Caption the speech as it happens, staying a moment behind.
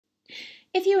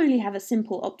If you only have a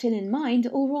simple opt-in in mind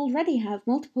or already have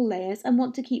multiple layers and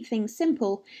want to keep things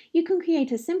simple, you can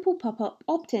create a simple pop-up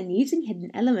opt-in using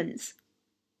hidden elements.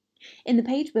 In the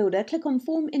page builder, click on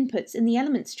Form Inputs in the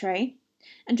Elements tray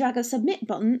and drag a Submit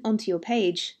button onto your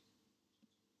page.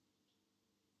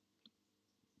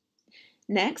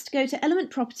 Next, go to Element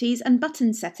Properties and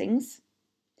Button Settings.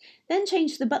 Then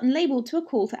change the button label to a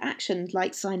call to action,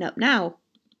 like Sign Up Now.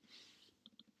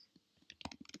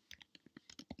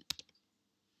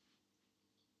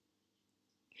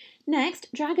 Next,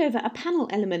 drag over a panel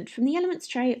element from the Elements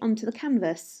tray onto the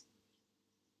canvas.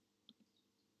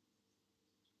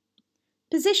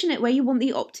 Position it where you want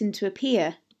the opt-in to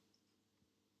appear.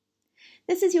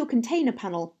 This is your container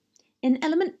panel. In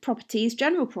Element Properties,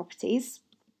 General Properties,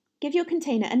 give your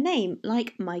container a name,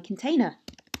 like My Container.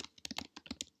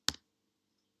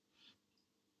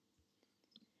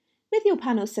 With your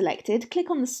panel selected, click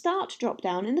on the Start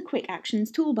drop-down in the Quick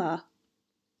Actions toolbar.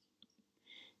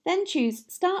 Then choose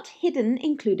Start Hidden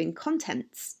Including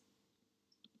Contents.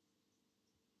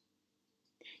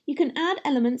 You can add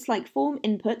elements like form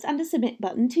inputs and a submit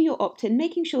button to your opt-in,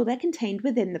 making sure they're contained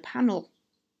within the panel.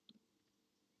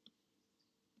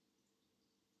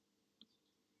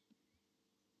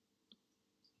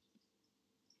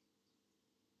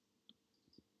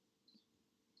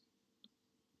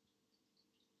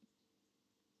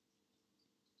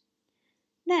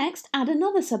 Next, add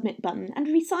another submit button and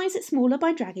resize it smaller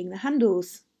by dragging the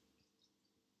handles.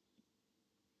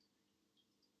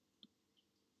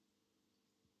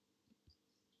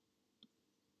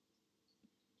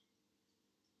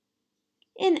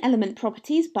 In Element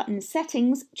Properties Button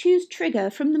Settings, choose Trigger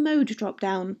from the Mode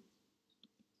drop-down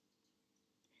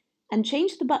and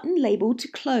change the button label to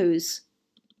Close.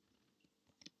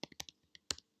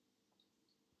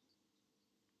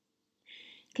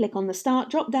 Click on the Start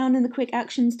drop-down in the Quick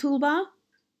Actions toolbar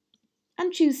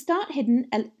and choose Start Hidden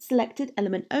Selected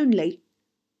Element Only.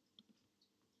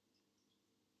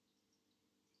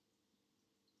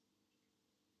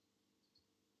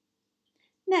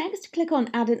 Next, click on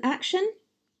Add an Action,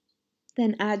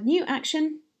 then Add New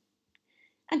Action,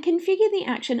 and configure the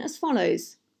action as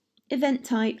follows. Event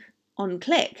type on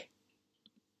click.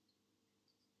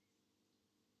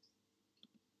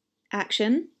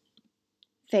 Action,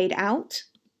 fade out.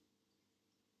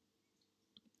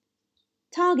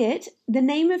 Target, the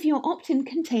name of your opt-in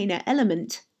container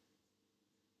element.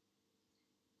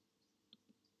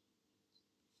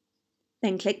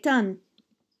 Then click Done.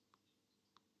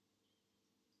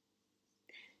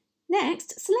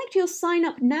 Next, select your Sign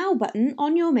Up Now button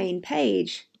on your main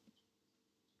page.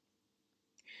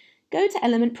 Go to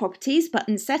Element Properties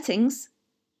Button Settings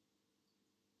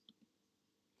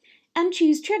and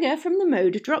choose Trigger from the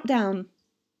Mode drop-down.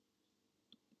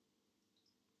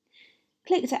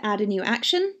 Click to add a new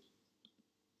action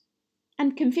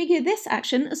and configure this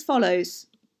action as follows.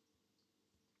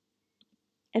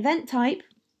 Event type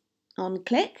on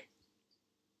click.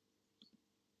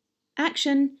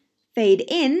 Action, fade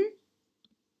in.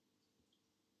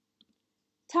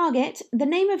 Target, the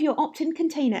name of your opt-in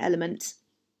container element.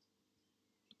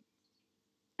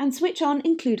 And switch on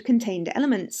Include Contained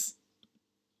Elements.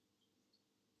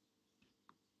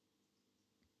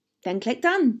 Then click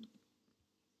Done.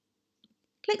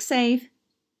 Click Save,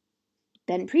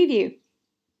 then Preview.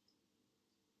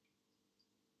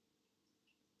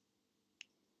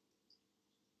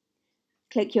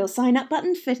 Click your Sign Up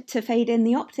button to fade in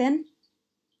the opt-in,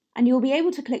 and you'll be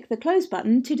able to click the Close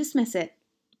button to dismiss it.